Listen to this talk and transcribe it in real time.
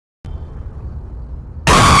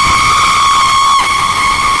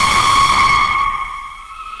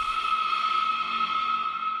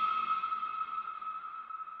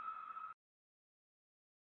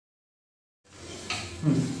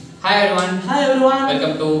Hi everyone. Hi everyone.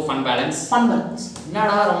 Welcome to Fun Balance. Fun Balance.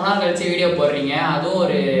 என்னடா ரொம்ப நாள் கழிச்சு வீடியோ போடுறீங்க, அதுவும்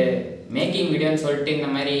ஒரு மேக்கிங் வீடியோன்னு சொல்லிட்டு இந்த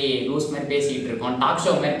மாதிரி லூஸ் மாதிரி பேசிக்கிட்டு இருக்கோம், டாக்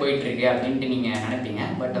ஷோ மாதிரி போயிட்டு இருக்கு அப்படின்ட்டு நீங்கள் நினைப்பீங்க.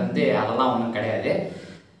 பட் வந்து அதெல்லாம் ஒன்றும் கிடையாது.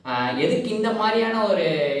 எதுக்கு இந்த மாதிரியான ஒரு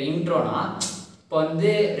இன்ட்ரோனா, இப்போ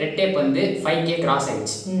வந்து ரெட் டேப் வந்து 5K கிராஸ்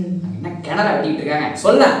ஆயிடுச்சு. என்ன கிணற வெட்டிட்டு இருக்காங்க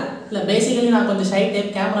சொல்ல இல்லை, பேசிக்கலி நான் கொஞ்சம் ஷை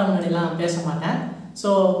டைப், கேமரா முன்னாடிலாம் பேச மாட்டேன். ஸோ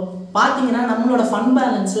பார்த்தீங்கன்னா நம்மளோட fun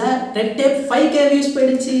பேலன்ஸில் red tape 5K views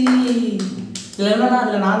போயிடுச்சு. இதில் என்னன்னா,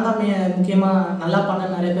 அதில் நான் தான் முக்கியமாக நல்லா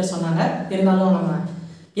பண்ணேன்னு நிறைய பேர் சொன்னாங்க. இருந்தாலும் நம்ம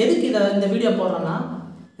எதுக்கு இந்த வீடியோ போடுறோன்னா,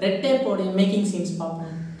 ரெட் டேப்போடைய மேக்கிங் சீன்ஸ்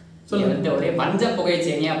பார்ப்போம். சொல்லிட்டு ஒரே பஞ்ச புகை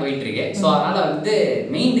சேனியாக போயிட்டு இருக்கு. ஸோ அதனால் வந்து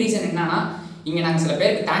மெயின் ரீசன் என்னன்னா, இங்கே நாங்கள் சில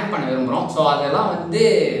பேருக்கு தேங்க் பண்ண விரும்புகிறோம். ஸோ அதெல்லாம் வந்து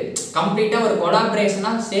கம்ப்ளீட்டாக ஒரு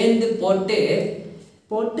கொலாபரேஷனாக சேர்ந்து போட்டு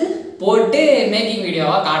மேக்கிங்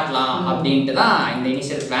வீடியோவாக காட்டலாம் அப்படின்ட்டு தான் இந்த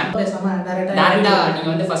இனிஷியல் பிளான். டேரக்டாக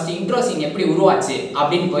நீங்கள் வந்து ஃபர்ஸ்ட் இன்ட்ரோ சீன் எப்படி உருவாச்சு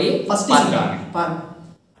அப்படின்னு போய் ஃபர்ஸ்ட் பார்த்துருவாங்க.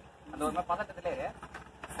 அந்த ஒரு பதட்டத்திலே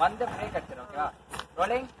வந்து பிரேக் அடிச்சிடும். ஓகேவா?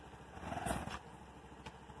 Rolling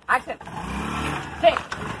action.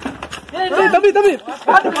 தம்பி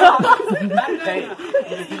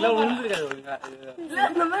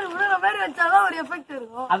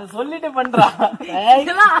அத சொல்லிட்டு பண்றா.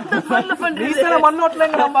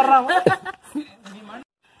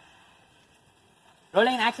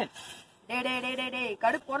 Rolling action. டேய்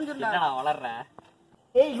கடுப்பு குறஞ்சிருடா. என்னடா வளர்ற?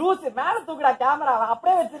 ஏய் லூஸ், மேல தூக்குடா கேமரா,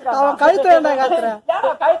 அப்படியே வச்சிருக்கா. அவன் கழுத்தை என்ன காத்துறா? யாரோ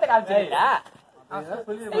கழுத்தை காமிச்சீங்க.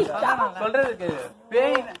 சொல்றதுக்கு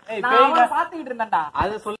பேய் பாத்துக்கிட்டு இருந்தான்டா.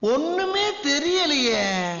 அது சொல் ஒண்ணுமே தெரியலையே.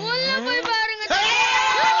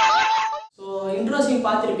 ஸோ இன்ட்ரோ சீன்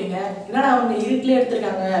பார்த்துருப்பீங்க. என்னடா அவங்க இருட்டிலே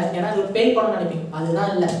எடுத்திருக்காங்க, ஏன்னா அது ஒரு பேய் படம் நினைப்பீங்க.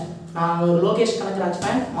 அதுதான் இல்லை, நான் ஒரு லோகேஷ் கனகராஜ்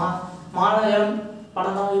ஃபேன். மாநகரம்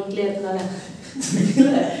படம் தான் இருட்டிலே எடுத்ததானே.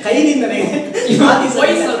 கைதி போய்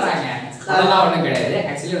சொல்கிறாங்க, அதெல்லாம் ஒன்றும் கிடையாது.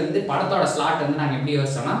 ஆக்சுவலி வந்து படத்தோட ஸ்லாட் வந்து நாங்கள் எப்படி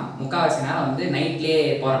யோசிச்சோம்னா, முக்கால்வாசி நேரம் வந்து நைட்லேயே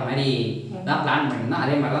போகிற மாதிரி தான் பிளான் பண்ணியிருந்தோம்.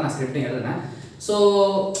 அதே மாதிரி தான் நான் ஸ்கிரிப்டும் எழுதுனேன். ஸோ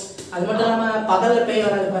அது மட்டும் இல்லாமல் பகலில் பேய்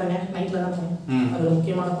வராது பாருங்க, நைட்டில் தான் போகணும். அது ஒரு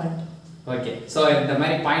முக்கியமான பாயிண்ட். ஓகே, ஸோ இந்த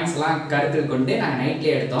மாதிரி பாயிண்ட்ஸ்லாம் கருத்தில் கொண்டு நாங்கள்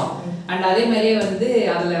நைட்லேயே எடுத்தோம். அண்ட் அதே மாதிரியே வந்து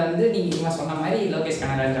அதில் வந்து நீங்கள் சொன்ன மாதிரி லோகேஷ்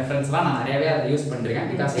கனகராஜ் ரெஃபரன்ஸ்லாம் நான் நிறையவே அதை யூஸ் பண்ணிருக்கேன்.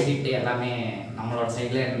 பிகாஸ் எடிட்டு எல்லாமே நம்மளோட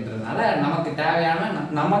சைட்லேயே இருந்ததுனால நமக்கு தேவையான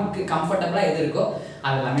நமக்கு கம்ஃபர்டபுளாக எது இருக்கோ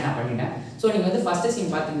அது எல்லாமே நான் பண்ணிட்டேன். ஸோ நீங்கள் வந்து ஃபஸ்ட்டு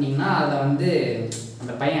சீன் பார்த்துக்கிட்டிங்கன்னா அதில் வந்து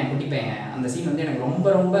அந்த பையன், குட்டி பையன், அந்த சீன் வந்து எனக்கு ரொம்ப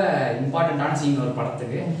ரொம்ப இம்பார்ட்டண்ட்டான சீன் ஒரு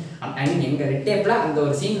படத்துக்கு. ஐ மீன் எங்கள் ரெட் டேப்பில் அந்த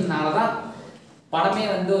ஒரு சீன்னால தான் படமே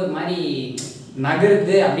வந்து ஒரு மாதிரி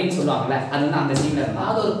நகருது அப்படின்னு சொல்லுவாங்கல்ல, அது வந்து அந்த சீன்ல இருந்தா.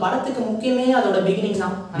 அது ஒரு படத்துக்கு முக்கியமே அதோட பிகினிங்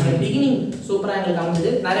தான். அந்த பிகினிங் சூப்பராக எங்களுக்கு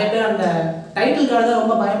அமைஞ்சது. நிறைய பேர் அந்த டைட்டில் தான்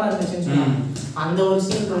ரொம்ப பயமா இருந்துச்சுன்னு சொன்னாங்க. அந்த ஒரு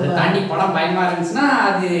சீன் அதை தாண்டி படம் பயமா இருந்துச்சுன்னா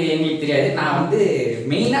அது எங்களுக்கு தெரியாது. நான் வந்து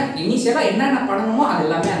மெயினாக இனிஷியலாக என்னென்ன பண்ணணுமோ அது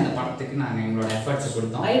எல்லாமே அந்த படத்துக்கு நாங்கள் எங்களோட எஃபர்ட்ஸ்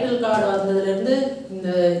கொடுத்தோம். டைட்டில் கார்டு வந்ததுலேருந்து இந்த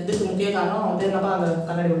இதுக்கு முக்கிய காரணம் வந்து என்னப்பா, அந்த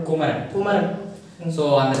கண்ணாடி குமரன். ஸோ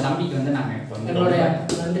அந்த தம்பிக்கு வந்து நாங்கள் இப்போ வந்து எங்களுடைய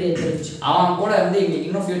நன்றியை தெரிவிச்சு, அவன் கூட வந்து எங்களுக்கு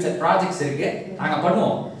இன்னும் ஃபியூச்சர் ப்ராஜெக்ட்ஸ் இருக்கு, நாங்கள்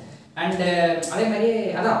பண்ணுவோம். அண்டு அதே மாதிரி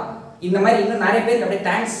அதான் இந்த மாதிரி இன்னும் நிறைய பேருக்கு அப்படியே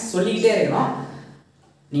தேங்க்ஸ் சொல்லிக்கிட்டே இருக்கணும்.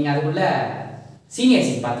 நீங்கள் அதுக்குள்ள சீனியர்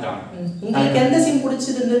சீன் பார்த்துருவாங்க. உங்களுக்கு எந்த சீன்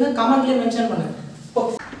பிடிச்சதுன்னு கமெண்ட்லேயே மென்ஷன் பண்ணுங்க.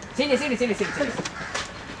 சீனி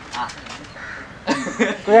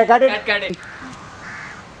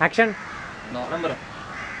ஆக்ஷன். நம்பர்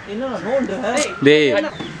என்ன நோன்ற டேய்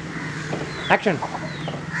ஆக்ஷன்.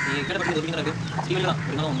 நீ கிட்ட பத்தி சொல்றீங்க எனக்கு சீரியல் தான்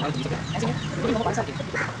இருந்தாலும் நாளைக்கு ஜீஸ் ரொம்ப பைசா இருக்கு.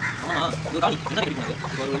 ஆமா இது காலி என்ன கேக்குறீங்க?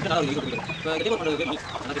 ஒரு ரெண்டு நாள் லீவ் கொடுங்க. இப்போ இதே பண்றது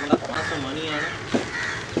எனக்கு நல்லா மாசம் மணியான.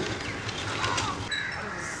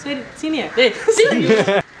 சரி சீனியர்.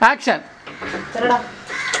 ஆக்ஷன். சரிடா,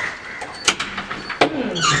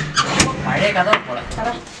 பழைய கதை போல.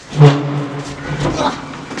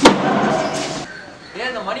 ஏ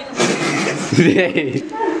இந்த மணி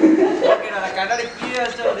கண்ணாடி கீழே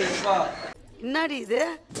வச்ச ஒரு இப்பா என்னடி இது?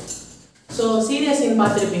 ஸோ சீரியஸ் சீன்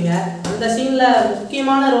பார்த்துருப்பீங்க. அந்த சீனில்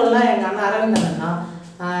முக்கியமான ரோல்லாம் எங்கள் அண்ணன் அரவிந்தன் தான்.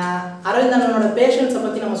 அரவிந்தனோட பேஷன்ஸை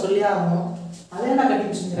பற்றி நம்ம சொல்லி ஆகணும். அதே நான் கட்டி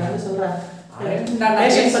வச்சுக்கிறேன், அது சொல்கிறேன்.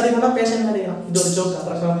 பேஷன்ஸ் பற்றி கூட பேஷன் மாதிரி இது ஒரு ஜோக்.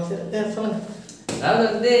 அப்புறம் சொல்லுங்கள். அதாவது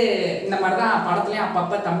வந்து இந்த மாதிரி தான் படத்துலேயும்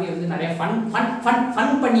அப்பப்போ தம்பி வந்து நிறைய ஃபன்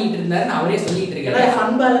பண்ணிட்டு இருந்தாருன்னு அவரே சொல்லிட்டு இருக்காரு.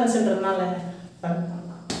 ஃபன் பேலன்ஸ்ன்றதுனால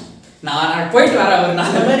நான் போயிட்டு வரேன் ஒரு நாள்.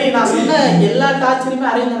 அந்த மாதிரி நான் சொன்ன எல்லா டார்ச்சரையுமே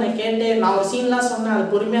அரவிந்தனை கேட்டு, நான் ஒரு சீன்லாம் சொன்னேன், அது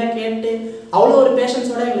பொறுமையாக கேட்டு அவ்வளோ ஒரு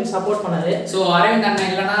பேஷன்ஸோட எங்களுக்கு சப்போர்ட் பண்ணாரு. ஸோ அரவிந்த் அண்ணன்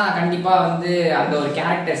இல்லைன்னா கண்டிப்பாக வந்து அந்த ஒரு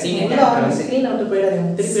கேரக்டர் சீனியர்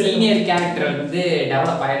கேரக்டர் வந்து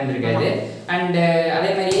டெவலப் ஆகிருந்திருக்காது. அண்டு அதே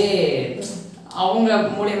மாதிரியே அவங்க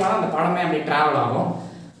மூலியமாக அந்த படமே அப்படி ட்ராவல் ஆகும்.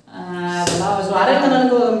 அதெல்லாம்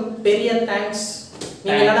அரவிந்தனுக்கு பெரிய தேங்க்ஸ்.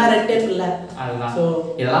 நீங்க என்னன்னா ரெட் டேப் இல்ல அதுதான். சோ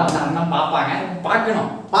இதெல்லாம் வந்து அண்ணன் பாப்பாங்க, பார்க்கணும்.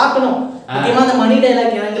 முக்கியமா அந்த மணி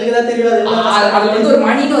டயலாக் எனக்கு தான் தெரியாது. அது வந்து ஒரு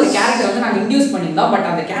மணின்னு ஒரு கேரக்டர் வந்து நாங்க இன்டியூஸ் பண்ணிருந்தோம். பட்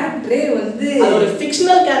அந்த கேரக்டரே வந்து அது ஒரு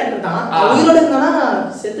ஃபிக்ஷனல் கேரக்டர் தான். உயிரோட இருந்தானா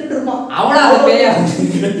செத்துட்டு இருப்பான். அவளா அது பேயா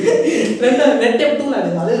ரெட் டேப் 2 அது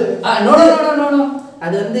நோ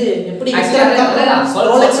அது வந்து எப்படி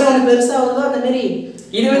ரோலெக்ஸ் பெருசா வருதோ அந்த மாதிரி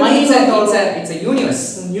இது வந்து இட்ஸ் a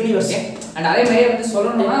யூனிவர்ஸ். அண்ட் அதே மாதிரி வந்து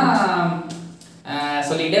சொல்லணும்னா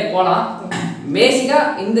சொல்லிட்டே போலாம். பேசிக்கா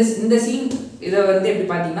இந்த சீன் இதை வந்து எப்படி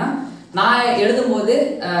பார்த்தீங்கன்னா, நான் எழுதும்போது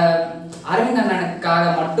அரவிந்த் அண்ணனுக்காக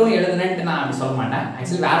மட்டும் எழுதுனேன்ட்டு நான் அப்படி சொல்ல மாட்டேன்.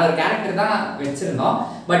 ஆக்சுவலி வேற ஒரு கேரக்டர் தான் வச்சிருந்தோம்.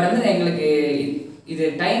 பட் வந்து எங்களுக்கு இது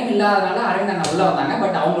டைம் இல்லாதனால அரவிந்த் அண்ணன் உள்ள வந்தாங்க.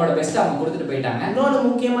 பட் அவங்களோட பெஸ்ட் அவங்க கொடுத்துட்டு போயிட்டாங்க. இன்னொன்று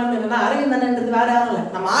முக்கியமான என்னன்னா, அரவிந்த் அண்ணன்றது வேற யாரும் இல்லை,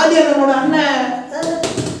 நம்ம ஆதி அண்ணனோட அண்ணன்.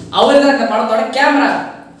 அவர் தான் இந்த படத்தோட கேமரா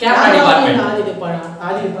டிபார்ட்மெண்ட். ஆதி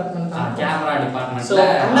டிபார்ட்மெண்ட் தான் கேமரா டிபார்ட்மெண்ட். சோ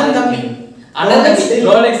அண்ணன் தம்பி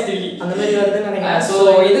ரோலெக்ஸ் டிவி அந்த மாதிரி வருதுன்னு நினைக்கிறேன். சோ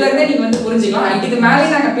இதுல இருந்தே நீங்க வந்து புரிஞ்சுக்கலாம். இதுக்கு மேலே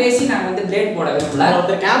நாங்க பேசி நாங்க வந்து பிளேட் போட விரும்பல.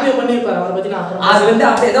 ஒருத்தர் கேமியோ பண்ணிருப்பாரு, அவரை பத்தி நான் அப்புறம் அது வந்து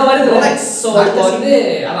அப்படி ஏதோ வருது ரோலெக்ஸ். சோ இப்போ வந்து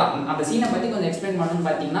அதான் அந்த சீனை பத்தி கொஞ்சம் எக்ஸ்பிளைன் பண்ணணும்னு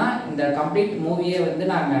பாத்தீங்கன்னா, இந்த கம்ப்ளீட் மூவியே வந்து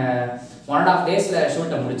நாங்க 1.5 daysல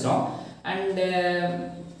ஷூட்டை முடிச்சோம். அண்ட்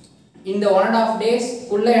இந்த 1.5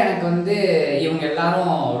 daysக்குள்ள எனக்கு வந்து இவங்க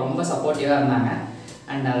எல்லாரும் ரொம்ப சப்போர்ட்டிவா இருந்தாங்க.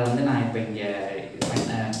 அண்ட் அதை வந்து நான் இப்போ இங்கே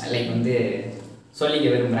லைக் வந்து சொல்லிக்க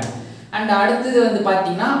விரும்புகிறேன். அண்ட் அடுத்தது வந்து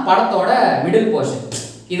பார்த்தீங்கன்னா படத்தோட மிடில் போர்ஷன்.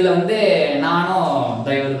 இதில் வந்து நானும்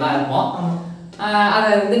டிரைவர் தான் இருப்போம். அதை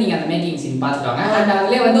வந்து நீங்கள் அந்த மேக்கிங் சீன் பார்த்துக்கோங்க. அண்ட்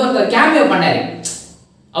அதுலேயே வந்து ஒருத்தர் கேமியோ பண்ணார்.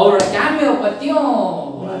 அவரோட கேமியோ பற்றியும்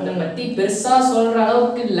அதை பற்றி பெருசாக சொல்கிற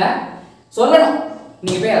அளவுக்கு இல்லை, சொல்லணும்.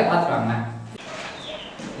 நீங்கள் போய் அதை பார்த்துக்கோங்க.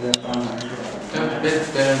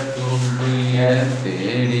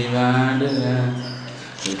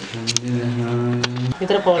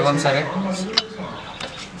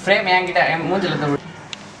 ஃப்ரேம் என்கிட்ட என் மூஞ்சில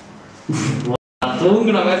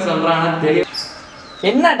தூங்குன மாதிரி சொல்றானா தெரியும்.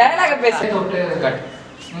 என்ன டயலாக் பேச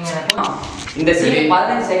இந்த சீன்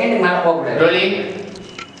 15 செகண்ட் மேல போக கூடாது. Rolling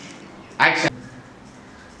action.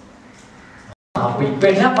 அப்ப இப்ப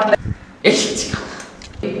என்ன பண்ண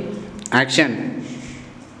ஆக்ஷன்.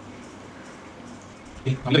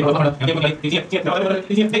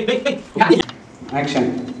 ஆக்ஷன்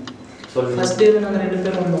சொல்லு. ஃபர்ஸ்ட் டே நாங்க ரெண்டு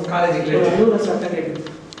பேரும் வந்தோம் காலேஜ்ல. ஒரு சட்டை கேட்டு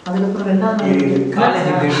அதுக்கு அப்புறம் ரெண்டாவது காலேஜ்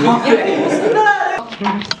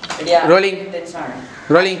ரெடியா? ரோலிங்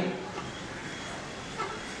ரோலிங்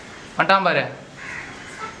பட்டாம் பாரு.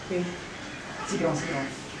 சீக்கிரம் சீக்கிரம்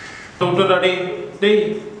டோட்டல் ரெடி டேய்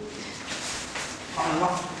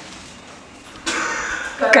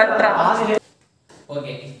கட்ரா.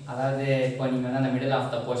 ஓகே, அதாவது இப்போ நீங்கள் வந்து அந்த middle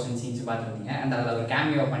of the portion scenes பார்த்துருந்தீங்க. And அதில் ஒரு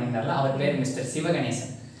கேமியோ பண்ணியிருந்தாருல, அவர் பேர் மிஸ்டர்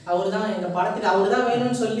சிவகணேசன். அவர் தான் எங்கள் படத்துக்கு அவர் தான்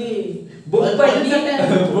வேணும்னு சொல்லி புக்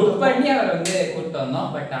பண்ணி அவர் வந்து கூப்பிட்டு வந்தோம்.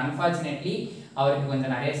 பட் அன்ஃபார்ச்சுனேட்லி அவருக்கு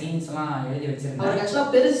கொஞ்சம் நிறைய சீன்ஸ்லாம் எழுதி வச்சிருந்தாரு. அவருக்கு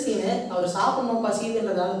ஆக்சுவலாக பெருசு சீனு, அவர் சாப்பிடணும்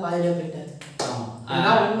பசின்றதால பாதியாக போயிட்டார். ஆமாம்,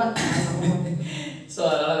 ஸோ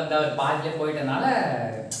அதனால் வந்து அவர் பாதியாக போயிட்டனால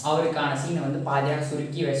அவருக்கான சீனை வந்து பாதியாக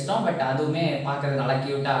சுருக்கி வச்சிட்டோம். பட் அதுவுமே பார்க்கறது நல்லா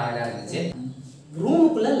க்யூட்டாக அழகாக இருந்துச்சு.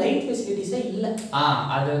 ரூமுக்குள்ள லைட் ஃபெசிலிட்டிஸே இல்லை.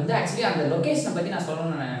 அது வந்து ஆக்சுவலி அந்த லொக்கேஷனை பற்றி நான்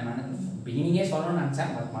சொல்லணும்னு பிகினிங்கே சொல்லணும்னு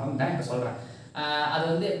நினச்சேன். பட் மறந்துட்டேன், இப்போ சொல்கிறேன். அது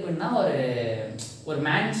வந்து எப்படின்னா ஒரு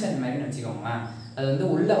மேன்ஷன் மாதிரின்னு வச்சுக்கோங்களேன். அது வந்து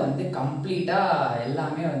உள்ளே வந்து கம்ப்ளீட்டாக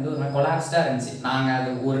எல்லாமே வந்து ஒரு மாதிரி கொலாப்ஸ்டாக இருந்துச்சு. நாங்கள்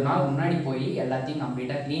அது ஒரு நாள் முன்னாடி போய் எல்லாத்தையும்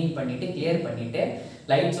கம்ப்ளீட்டாக க்ளீன் பண்ணிவிட்டு கிளியர் பண்ணிவிட்டு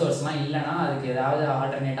லைட் சோர்ஸ்லாம் இல்லைன்னா அதுக்கு ஏதாவது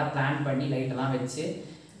ஆல்டர்னேட்டாக பிளான் பண்ணி லைட்டெல்லாம் வச்சு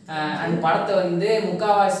அண்ட் படத்தை வந்து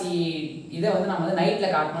முக்கால்வாசி இதை வந்து நம்ம வந்து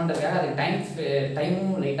நைட்டில் காட்டணுன்றதுக்காக அதுக்கு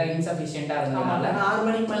டைமும் லைட்டாக இன்சஃபிஷியண்ட்டாக இருந்ததுனால 6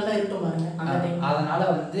 மணிக்கு மேலே தான் இருக்கும் பாருங்க.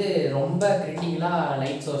 அதனால் வந்து ரொம்ப கிரிட்டிக்கலாக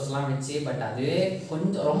லைட் சோர்ஸ்லாம் வச்சு பட் அது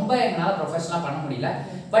கொஞ்சம் ரொம்ப எங்களால் ப்ரொஃபஷனலாக பண்ண முடியல.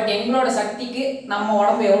 பட் எங்களோட சக்திக்கு நம்ம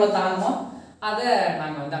உடம்பு எவ்வளோ தாங்குமோ அதை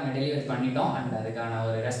நாங்கள் வந்து அங்கே டெலிவரி பண்ணிட்டோம். அண்ட் அதுக்கான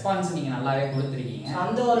ஒரு ரெஸ்பான்ஸ் நீங்கள் நல்லாவே கொடுத்துருக்கீங்க.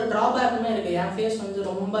 அந்த ஒரு ட்ராபேக்குமே இருக்குது. என் ஃபேஸ் வந்து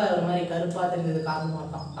ரொம்ப ஒரு மாதிரி கருப்பாக தெரிஞ்சது காரணமாக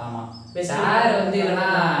தான். ஆமாம், சார் வந்து இல்லைன்னா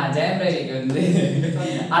ஜெயம் ரவிக்கு வந்து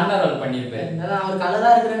அண்ணன் ரோல் பண்ணியிருப்பேன். அவர்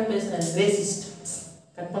கலராக இருக்கிறேன்னு பேசுகிறேன். ரேசிஸ்ட்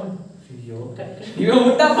கட் பண்ணு. ஐயோ, இவன்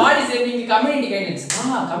விட்டா பாடி saving community guidelines.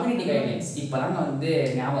 Community guidelines இப்போ தாங்க வந்து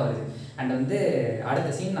ஞாபகம் வருது. அண்ட் வந்து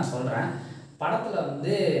அடுத்த சீன் நான் சொல்கிறேன். படத்தில்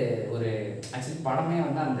வந்து ஒரு ஆக்சுவலி படமே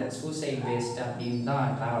வந்து அந்த சூசைட் பேஸ்ட் அப்படின்னு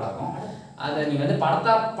தான் ட்ராவல் ஆகும். அதை நீங்கள் வந்து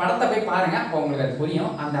படத்தை போய் பாருங்கள், அப்போ உங்களுக்கு அது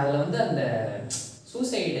புரியும். அதில் வந்து அந்த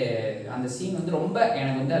சூசைடு அந்த சீன் வந்து ரொம்ப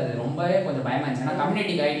எனக்கு வந்து அது ரொம்பவே கொஞ்சம் பயமாக இருந்துச்சு. ஏன்னா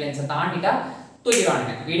கம்யூனிட்டி கைட்லைன்ஸை தாண்டிட்டா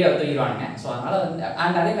தூக்கிடுவானுங்க, வீடியோவை தூக்கிடுவானுங்க. ஸோ அதனால் வந்து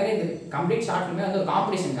அண்ட் அதே மாதிரி இது கம்ப்ளீட் ஷார்ட் ஃபிலிமே வந்து ஒரு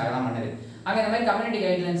காம்படிஷனுக்காக தான் பண்ணுது. அங்கே இந்த மாதிரி கம்யூனிட்டி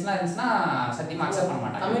கைட்லைன்ஸ்லாம் இருந்துச்சுன்னா சத்தியமாக அக்செப்ட் பண்ண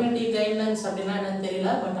மாட்டாங்க. கம்யூனிட்டி கைட்லைன்ஸ் அப்படின்னா என்னன்னு தெரியல.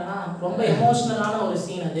 பட் ஆனால் ரொம்ப எமோஷ்னலான ஒரு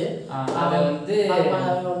சீன் அது. அதை வந்து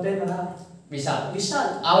விஷால்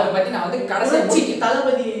அவரை பத்தி நான் வந்து கடைசி புரட்சி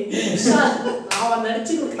தளபதி விஷால் அவன்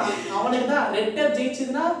நடிச்சு கொடுத்தான். அவனுக்கு தான் ரெட் டேப்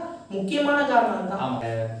ஜெயிச்சதுன்னா முக்கியமான காரணம் தான்.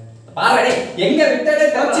 பாருடே எங்க விட்டதே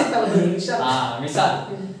புரட்சி தெரிஞ்சு தளபதி விஷால். விஷால்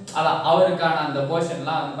அதான் அவருக்கான அந்த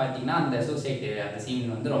போர்ஷன்லாம் வந்து பார்த்தீங்கன்னா அந்த சூசைட் அந்த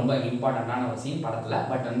சீன் வந்து ரொம்ப இம்பார்ட்டண்ட்டான ஒரு சீன் படத்துல.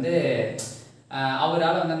 பட் வந்து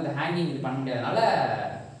அவரால் வந்து அந்த ஹேங்கிங் இது பண்ண முடியாதனால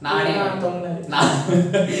நானே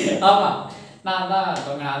ஆமா நான் தான்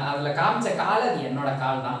தொங்கினேன். அதில் காமிச்ச கால் அது என்னோட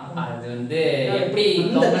கால் தான். அது வந்து எப்படி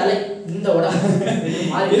இந்த உடம்பு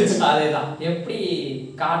அதேதான் எப்படி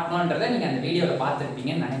காட்டணுன்றதை நீங்கள் அந்த வீடியோவில்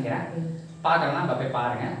பார்த்துருப்பீங்கன்னு நினைக்கிறேன். பார்க்கறதுனா இப்போ போய்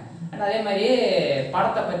பாருங்க. அண்ட் அதே மாதிரியே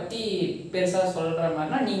படத்தை பற்றி பெருசாக சொல்கிற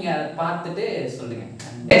மாதிரினா நீங்கள் அதை பார்த்துட்டு சொல்லுங்க.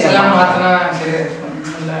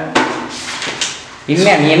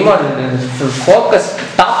 இல்லை நீ என்ன ஃபோக்கஸ்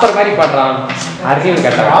டாப்பர் மாதிரி பாடுறான். அரசியல்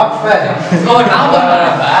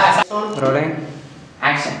ரோலிங்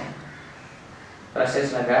ஆக்ஷன்.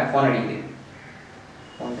 ப்ரெஷர்ஸ் நகை ஃபோன் அடிக்குது.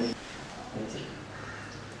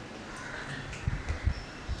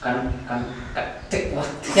 கண் கண்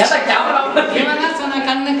ஏடா கேமரா இவனா சொன்ன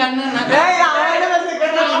கண்ணு கண்ணு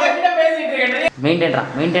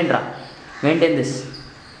மெயின்டைன் திஸ்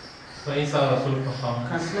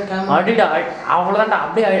அடிடா அவ்வளோதான்டா.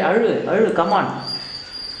 அப்படியே அழு கமான்.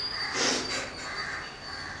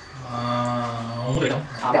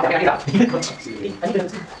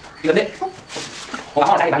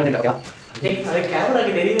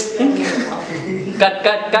 கட்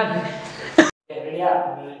கட் கட் ரெடியா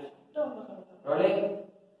ரோலிங்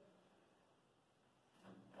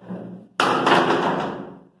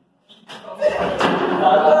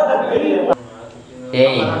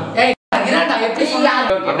ஏய் ஏய் என்னடா எப்படி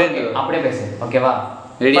அப்படியே பேசு ஓகேவா?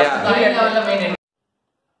 ரெடியா லெவல்ல மெயின்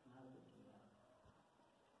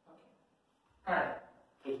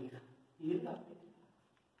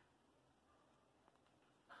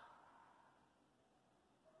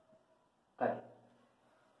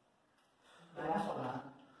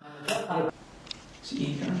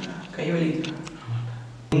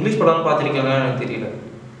இங்கிலீஷ் படம் பார்த்துருக்கீங்களா எனக்கு தெரியல.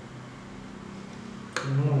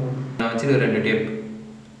 நான் வச்சுட்டு 2 டேப்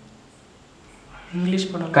இங்கிலீஷ்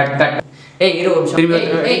படம். Cut cut. ஏய் இரு ஒரு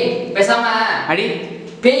நிமிஷம். ஏய் பேசாம அடி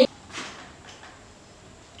பேய்.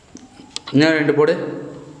 இன்னும் 2 போடு.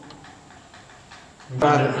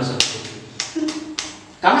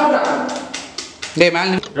 கமான் டேய்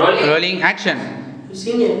மேல் ரோலிங் ஆக்ஷன்.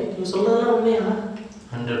 சீனியர் நீ சொல்றதெல்லாம் உண்மையா?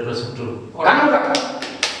 100% true. கமான்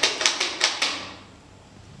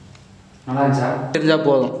நல்லா இருந்துச்சா? தெரிஞ்சா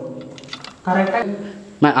போதும். கரெக்டா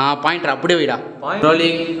பாயிண்டர் அப்படியே வைடா.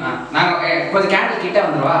 ரோலிங் நான் கொஞ்சம் கேண்டில் கிட்ட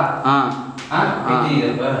வந்துருவா.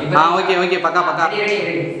 ஓகே ஓகே பக்கா பக்கா ரெடி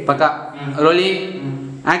பக்கா. Rolling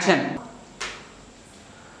action.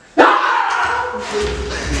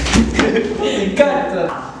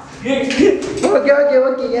 Okay okay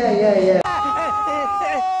okay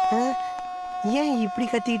ஏன் இப்படி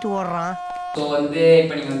கத்திட்டு ஓடுறான்? ஸோ வந்து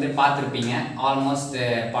இப்போ நீங்கள் வந்து பார்த்துருப்பீங்க ஆல்மோஸ்ட்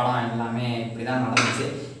படம் எல்லாமே இப்படி தான் நடந்துச்சு.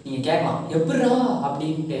 நீங்கள் கேட்கலாம் எப்பட்றா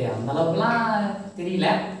அப்படின்ட்டு அந்த அளவுக்குலாம் தெரியல.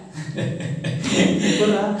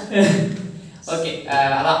 ஓகே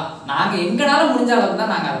அதான் நாங்கள் எங்களால முடிஞ்ச அளவுக்கு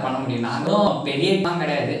தான் நாங்கள் அதை பண்ண முடியும். நாங்களும் பெரிய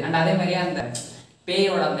கிடையாது. அண்ட் அதே மாதிரியே அந்த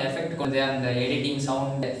பேயோட அந்த எஃபெக்ட் கொஞ்சம் அந்த எடிட்டிங்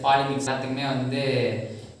சவுண்ட் ஃபாலிமிக்ஸ் எல்லாத்துக்குமே வந்து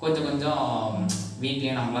கொஞ்சம் கொஞ்சம்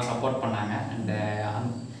வீட்லேயும் நம்மளாம் சப்போர்ட் பண்ணாங்க. அண்டு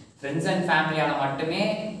ஃப்ரெண்ட்ஸ் அண்ட் ஃபேமிலியால் மட்டுமே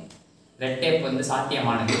ரெட் டேப் வந்து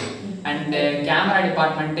சாத்தியமானது. அண்டு கேமரா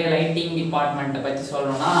டிபார்ட்மெண்ட்டு லைட்டிங் டிபார்ட்மெண்ட்டை பற்றி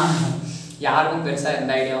சொல்லணும்னா யாருக்கும் பெருசாக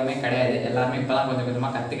எந்த ஐடியாவுமே கிடையாது. எல்லாருமே இப்போ தான் கொஞ்சம்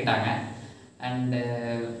கொஞ்சமாக கற்றுக்கிட்டாங்க. அண்டு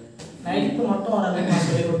நைட்டு மட்டும் ஒரு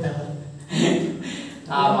சொல்லி கொடுத்தாங்க.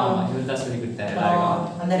 ஆமாம் இவர் தான் சொல்லி கொடுத்தாரு.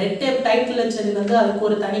 அந்த ரெட் டேப் டைட்டில் வச்சது வந்து அதுக்கு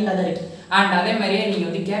ஒரு தனி கதை இருக்கு. அண்ட் அதே மாதிரியே நீங்கள்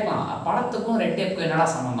வந்து கேட்கலாம் படத்துக்கும் ரெட் டேப்புக்கும் என்னடா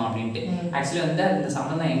சம்மந்தம் அப்படின்ட்டு. ஆக்சுவலி வந்து அந்த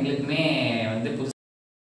சம்மந்தம் எங்களுக்குமே வந்து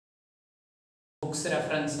புக்ஸ்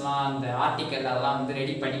ரெஃபரன்ஸ்லாம் அந்த ஆர்டிக்கல் அதெல்லாம் வந்து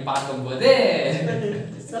ரெடி பண்ணி பார்க்கும்போது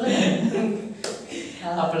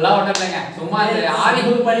அப்படிலாம் ஒன்றும் இல்லைங்க. சும்மா அந்த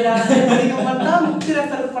ஆவிகள்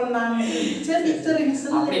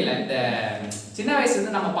அப்படி இல்லை. இந்த சின்ன வயசுல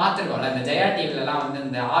இருந்து நம்ம பார்த்துருக்கோம்ல இந்த ஜெயா டிவிலலாம் வந்து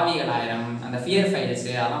இந்த ஆவிகள் 1000 அந்த ஃபியர் ஃபைல்ஸ்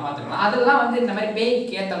அதெல்லாம் பார்த்துருக்கோம். அதெல்லாம் வந்து இந்த மாதிரி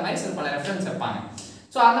பேய்க்கு ஏற்ற மாதிரி சில பல ரெஃபரன்ஸ் வைப்பாங்க.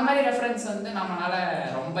 ஸோ அந்த மாதிரி ரெஃபரன்ஸ் வந்து நம்மளால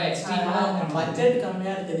ரொம்ப எக்ஸ்ட்ரீமாக பட்ஜெட்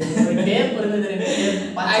கம்மியாக இருக்குது. டேப் இருந்தது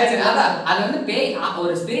அதான் அது வந்து பேய்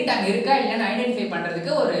ஒரு ஸ்பிரிட் அங்கே இருக்கா இல்லைன்னு ஐடென்டிஃபை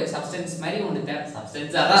பண்ணுறதுக்கு ஒரு சப்ஸ்டன்ஸ் மாதிரி ஒன்று தேவை.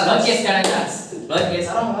 சப்ஸ்டன்ஸ் அதான் லோகேஷ் கனகாஸ் லோகேஷ்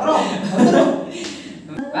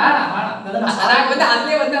வேணாம் அதான் வந்து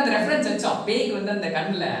அதுலேயே வந்து அந்த ரெஃபரன்ஸ் வச்சோம் பேய்க்கு வந்து அந்த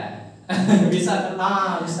கண்ணில் விசா.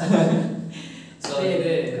 ஸோ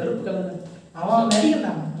இது கருப்பு கலர் அவன்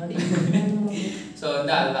நடிகன். ஸோ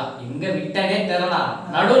வந்து அதுதான் எங்க விட்டனே தெரியலாம்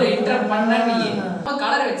நடுவில் இன்டர் பண்ணி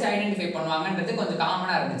கலரை வச்சு ஐடென்டிஃபை பண்ணுவாங்கன்றது கொஞ்சம்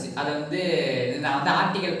காமனா இருந்துச்சு. அதை வந்து நான் வந்து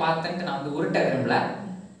ஆர்டிகல் பார்த்தேன்ட்டு நான் வந்து உருட்ட விரும்பல.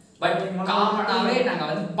 பட் காமனாவே நாங்க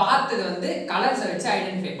வந்து பார்த்தது வந்து கலர்ஸை வச்சு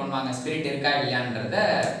ஐடென்டிஃபை பண்ணுவாங்க ஸ்பிரிட் இருக்கா இல்லையான்றத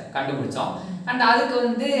கண்டுபிடிச்சோம். அண்ட் அதுக்கு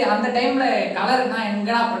வந்து அந்த டைம்ல கலர்னா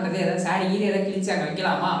எங்கடா பண்றது, ஏதாவது சாரி ஈரி ஏதாவது கிழிச்சு அங்கே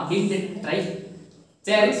வைக்கலாமா அப்படின்ட்டு ட்ரை.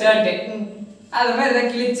 சரி ஷர்ட்டு அது மாதிரி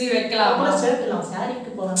ஏதாவது கிழிச்சு வைக்கலாமா, ஷர்ட்லாம்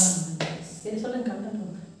சாரிக்கு போறாங்க. சரி சொல்லுங்க,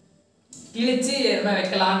 கிழிச்சு எதுவுமே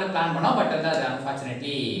வைக்கலாம்னு பிளான் பண்ணோம். பட் வந்து அது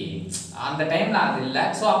அன்ஃபார்ச்சுனேட்லி அந்த டைம்ல அது இல்லை.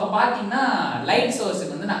 ஸோ அப்போ பார்த்தீங்கன்னா லைட்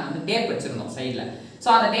சோர்ஸுக்கு வந்து நாங்கள் வந்து டேப் வச்சிருந்தோம் சைடில். ஸோ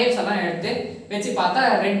அந்த டேப்ஸ் எல்லாம் எடுத்து வச்சு பார்த்தா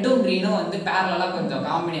ரெட்டும் க்ரீனும் வந்து பேரலாக கொஞ்சம்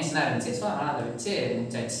காம்பினேஷனாக இருந்துச்சு. ஸோ அதனால் அதை வச்சு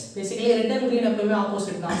முடிச்சாச்சு. பேசிக்கலி ரெட் அண்ட் க்ரீன் எப்பவுமே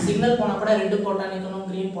ஆப்போசிட் தான். சிக்னல் போனால் கூட ரெட்டு போட்டால் நிற்கணும்,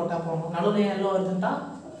 க்ரீன் போட்டால் போகணும். நடுவில் எல்லோ வருதுன்னா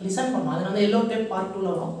லிசன் பண்ணணும். அது வந்து எல்லோ டேப் பார்ட்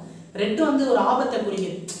 2ல வரும். ரெட்டு வந்து ஒரு ஆபத்தை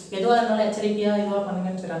குறிக்குது, எதுவாக இருந்தாலும் எச்சரிக்கையாக இதுவாக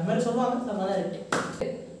பண்ணுங்கன்னு சொல்லி அது மாதிரி சொல்லுவாங்க. அதனால ரெட்டு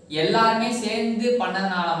எல்லாருமே சேர்ந்து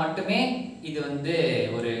பண்ணதுனால மட்டுமே இது வந்து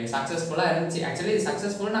ஒரு சக்ஸஸ்ஃபுல்லாக இருந்துச்சு. ஆக்சுவலி இது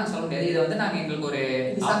சக்ஸஸ்ஃபுல் நாங்கள் சொல்ல முடியாது. இது வந்து நாங்கள் எங்களுக்கு ஒரு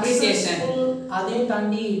அப்ரிசியேஷன், அதையும்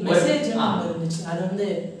தாண்டி மெசேஜ் இருந்துச்சு. அது வந்து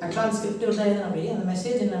அட்வான்ஸ் ஸ்கிரிப்ட் விட்டா எழுதினபடி அந்த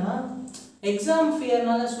மெசேஜ் என்னன்னா, எக்ஸாம்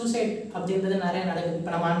ஃபியர்னால சூசைட் அப்படின்றது நிறைய நடக்குது.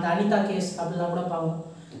 இப்போ நம்ம அந்த அனிதா கேஸ் அப்படிலாம் கூட பார்ப்போம்.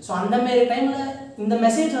 ஸோ அந்த மாதிரி டைமில் இந்த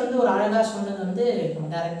மெசேஜ் வந்து ஒரு அழகாக சொன்னது வந்து நம்ம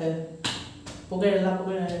டேரக்டர் புகழ்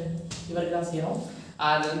இவருக்கு தான் செய்யணும்.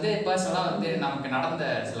 அது வந்து பர்சனலாக வந்து நமக்கு நடந்த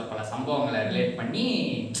சில பல சம்பவங்களை ரிலேட் பண்ணி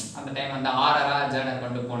அந்த டைம் வந்து ஆர்ஆரா ஜேர்னர்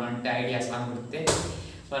கொண்டு போகணுன்ட்டு ஐடியாஸ்லாம் கொடுத்து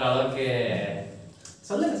ஓரளவுக்கு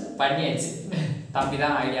சொல்லுங்க பண்ணியாச்சு. தம்பி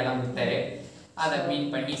தான் ஐடியாலாம் கொடுத்தாரு. அதை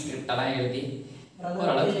மீட் பண்ணி ஸ்கிரிப்டெல்லாம் எழுதி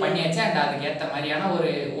ஓரளவுக்கு பண்ணியாச்சு. அண்ட் அதுக்கேற்ற மாதிரியான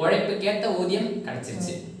ஒரு உழைப்புக்கேற்ற ஊதியம்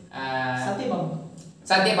கிடச்சிருச்சு.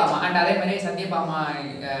 சத்யபாமா அண்ட் அதே மாதிரி சத்யபாமா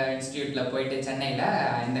இன்ஸ்டியூட்டில் போயிட்டு சென்னையில்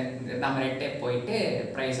இந்த நம்ம ரெட்டே போயிட்டு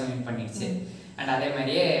ப்ரைஸும் வின் பண்ணிடுச்சு. அண்ட் அதே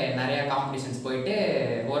மாதிரியே நிறையா காம்படிஷன்ஸ் போயிட்டு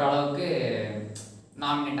ஓரளவுக்கு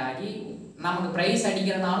நாமினேட் ஆகி நமக்கு ப்ரைஸ்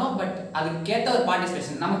அடிக்கிறனாலும் பட் அதுக்கேற்ற ஒரு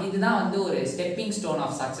பார்ட்டிசிபேஷன் நமக்கு இதுதான் வந்து ஒரு ஸ்டெப்பிங் ஸ்டோன்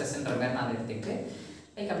ஆஃப் சக்ஸஸ்ன்ற மாதிரி நான் எடுத்துக்கிட்டு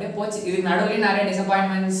லைக் அப்படியே போச்சு. இதுக்கு நடுவில் நிறைய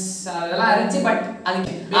டிசப்பாயின்மெண்ட்ஸ் அதெல்லாம் இருந்துச்சு. பட்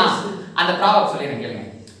அதுக்கு அந்த ப்ராப்ளம் சொல்லிடுறேன் கேளுங்க.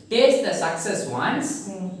 Taste the success once,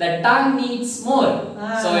 the tongue needs more.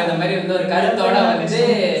 So இந்த மாதிரி வந்து ஒரு கருத்தோட வந்து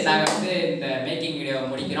நாங்கள் வந்து இந்த மேக்கிங் வீடியோவை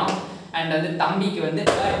முடிக்கிறோம். அண்ட் வந்து தம்பிக்கு வந்து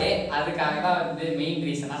பர்த்டே, அதுக்காக தான் வந்து மெயின்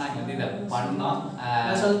ரீசனாக நாங்கள் வந்து இதை பண்ணோம்.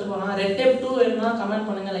 சொல்லிட்டு போனால் ரெட் டேப் 2 வேணும்னா கமெண்ட்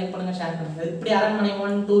பண்ணுங்கள், லைக் பண்ணுங்கள், ஷேர் பண்ணுங்கள். இப்படி அரண்மனை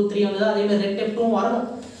 1, 2, 3 வந்து அதே மாதிரி ரெட் டேப் 2 வரணும்.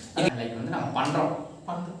 லைக் வந்து நம்ம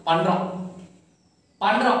பண்ணுறோம்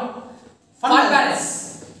ஃபன் பேலன்ஸ்.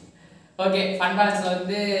 ஓகே, ஃபன் பேலன்ஸில்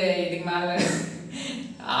வந்து இதுக்கு மேலே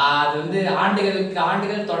அது வந்து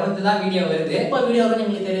ஆண்டுகள் தொடர்ந்து தான் வீடியோ வருது. எப்போ வீடியோ வரும்னு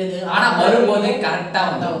எங்களுக்கு தெரியுது. ஆனால் வரும்போது கரெக்டாக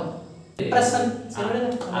வந்துடும்.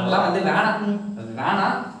 அதெல்லாம் வந்து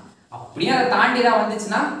வேணாம். அப்படியே அதை தாண்டி தான்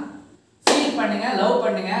வந்துச்சுன்னா ஃபீல் பண்ணுங்க, லவ்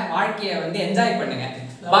பண்ணுங்க, வாழ்க்கையை வந்து என்ஜாய் பண்ணுங்க.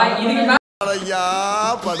 பாய். இதுக்கு ஐயா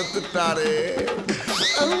படுத்துட்டாரு.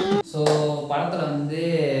 ஸோ படத்தில் வந்து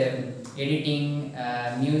எடிட்டிங்,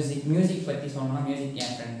 மியூசிக் பற்றி சொன்னோம்னா மியூசிக்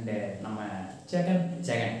என் ஃப்ரெண்டு நம்ம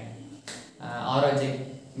ஜெகன் ஆரோஜெக்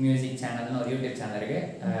மியூசிக் சேனல்னு ஒரு யூடியூப் சேனல் இருக்குது.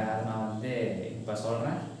 அதை நான் வந்து இப்போ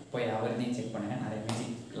சொல்கிறேன், போய் அவர்தையும் செக் பண்ணுங்க. நிறைய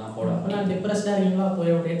மியூசிக்லாம் போடுவாங்க. டிப்ரெஸ்டாக இருக்கீங்களா,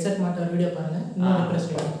 போய் ஒரு ஹெட்செட் மாட்ட ஒரு வீடியோ பாருங்கள்.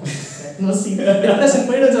 டிப்ரெஷன்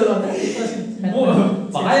போய்ட்டு சொல்லுவாங்க.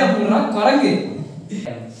 குரங்கு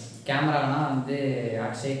கேமரானா வந்து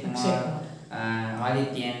அக்ஷய் குமார்,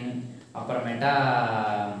 ஆதித்யன், அப்புறமேட்டா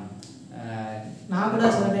நான் கூட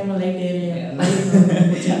சில டைம் லைட் ஏறி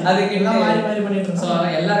அதுக்கு மாறி பண்ணிட்டு. ஸோ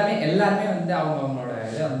எல்லாருமே வந்து அவங்களோட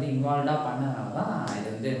இதை வந்து இன்வால்வ்டாக பண்ணனால தான் இது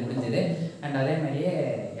வந்து முடிஞ்சது. அண்ட் அதே மாதிரியே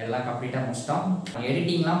எல்லாம் கம்ப்ளீட்டாக முடிச்சிட்டோம்.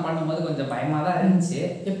 எடிட்டிங்லாம் பண்ணும்போது கொஞ்சம் பயமாக தான் இருந்துச்சு.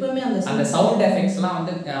 எப்பவுமே அந்த சவுண்ட் எஃபெக்ட்ஸ்லாம்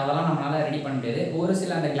வந்து அதெல்லாம் நம்மளால ரெடி பண்ண முடியாது. ஒரு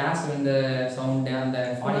சில அந்த கிளாஸ் இந்த சவுண்டு, அந்த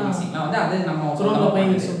பாடி மிக்சிங்லாம் வந்து அது நம்ம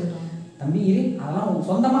தம்பி அதெல்லாம்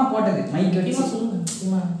சொந்தமாக போட்டது மைக் வச்சு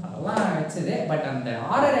அதெல்லாம் வச்சது. பட் அந்த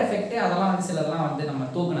ஹாரர் எஃபெக்ட் அதெல்லாம் வந்து சிலதெல்லாம் வந்து நம்ம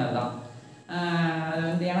தூக்குனது தான். அது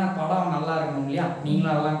வந்து ஏன்னா படம் நல்லா இருக்கணும் இல்லையா,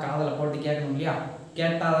 நீங்களும் அதெல்லாம் காதில் போட்டு கேட்கணும் இல்லையா,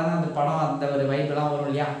 கேட்டால் தானே அந்த படம் அந்த ஒரு வைப்பெல்லாம் வரும்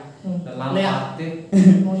இல்லையா, இதெல்லாம் பார்த்து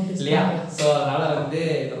இல்லையா. ஸோ அதனால் வந்து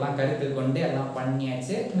இதெல்லாம் கருத்து கொண்டு எல்லாம்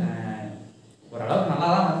பண்ணியாச்சு. ஓரளவுக்கு நல்லா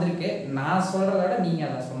தான் வந்திருக்கு. நான் சொல்கிறத விட நீங்கள்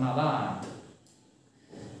அதை சொன்னாதான்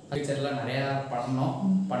ஃபியூச்சரில் நிறையா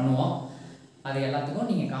பண்ணுவோம். அது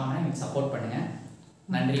எல்லாத்துக்கும் நீங்கள் காமனாக எனக்கு சப்போர்ட் பண்ணுங்கள்.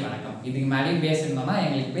 நன்றி, வணக்கம். இதுக்கு மேலேயும் பேசியிருந்தோம்னா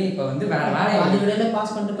எங்களுக்கு போய் இப்போ வந்து வேற வேலை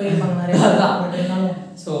பாஸ் பண்ணிட்டு போயிருப்பாங்க நிறைய.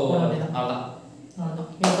 ஸோ அவ்வளோதான்.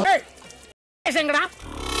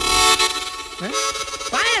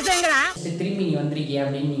 திரும்பி நீ வந்திருக்கிய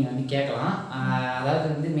அப்படின்னு நீங்கள் வந்து கேட்கலாம். அதாவது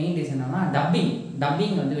வந்து மெயின் ரீசன் என்னன்னா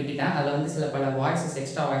டப்பிங் வந்து விட்டுட்டேன். அதில் வந்து சில பல வாய்ஸஸ்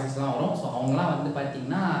எக்ஸ்ட்ரா வாய்ஸஸ்லாம் வரும். ஸோ அவங்களாம் வந்து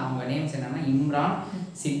பார்த்தீங்கன்னா அவங்க நேம்ஸ் என்னென்னா இம்ரான்,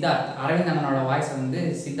 சித்தார்த். அரவிந்த் அண்ணனோட வாய்ஸ் வந்து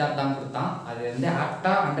சித்தார்த் தான் கொடுத்தான். அது வந்து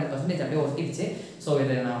ஆக்டாக 100% அப்படியே ஒட்டிடுச்சு. ஸோ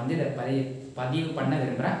இதை நான் வந்து இதை பதிவு பண்ண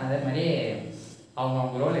விரும்புகிறேன். அதே மாதிரி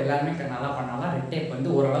அவங்க ரோல் எல்லாருமே நல்லா பண்ணாலும் ரெட் டேப் வந்து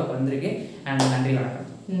ஓரளவுக்கு வந்திருக்கு. அண்ட் நன்றி, வணக்கம்.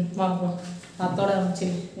 வாங்க அதோட ஆரம்பிச்சு.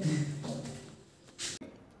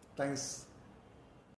 தேங்க்ஸ்.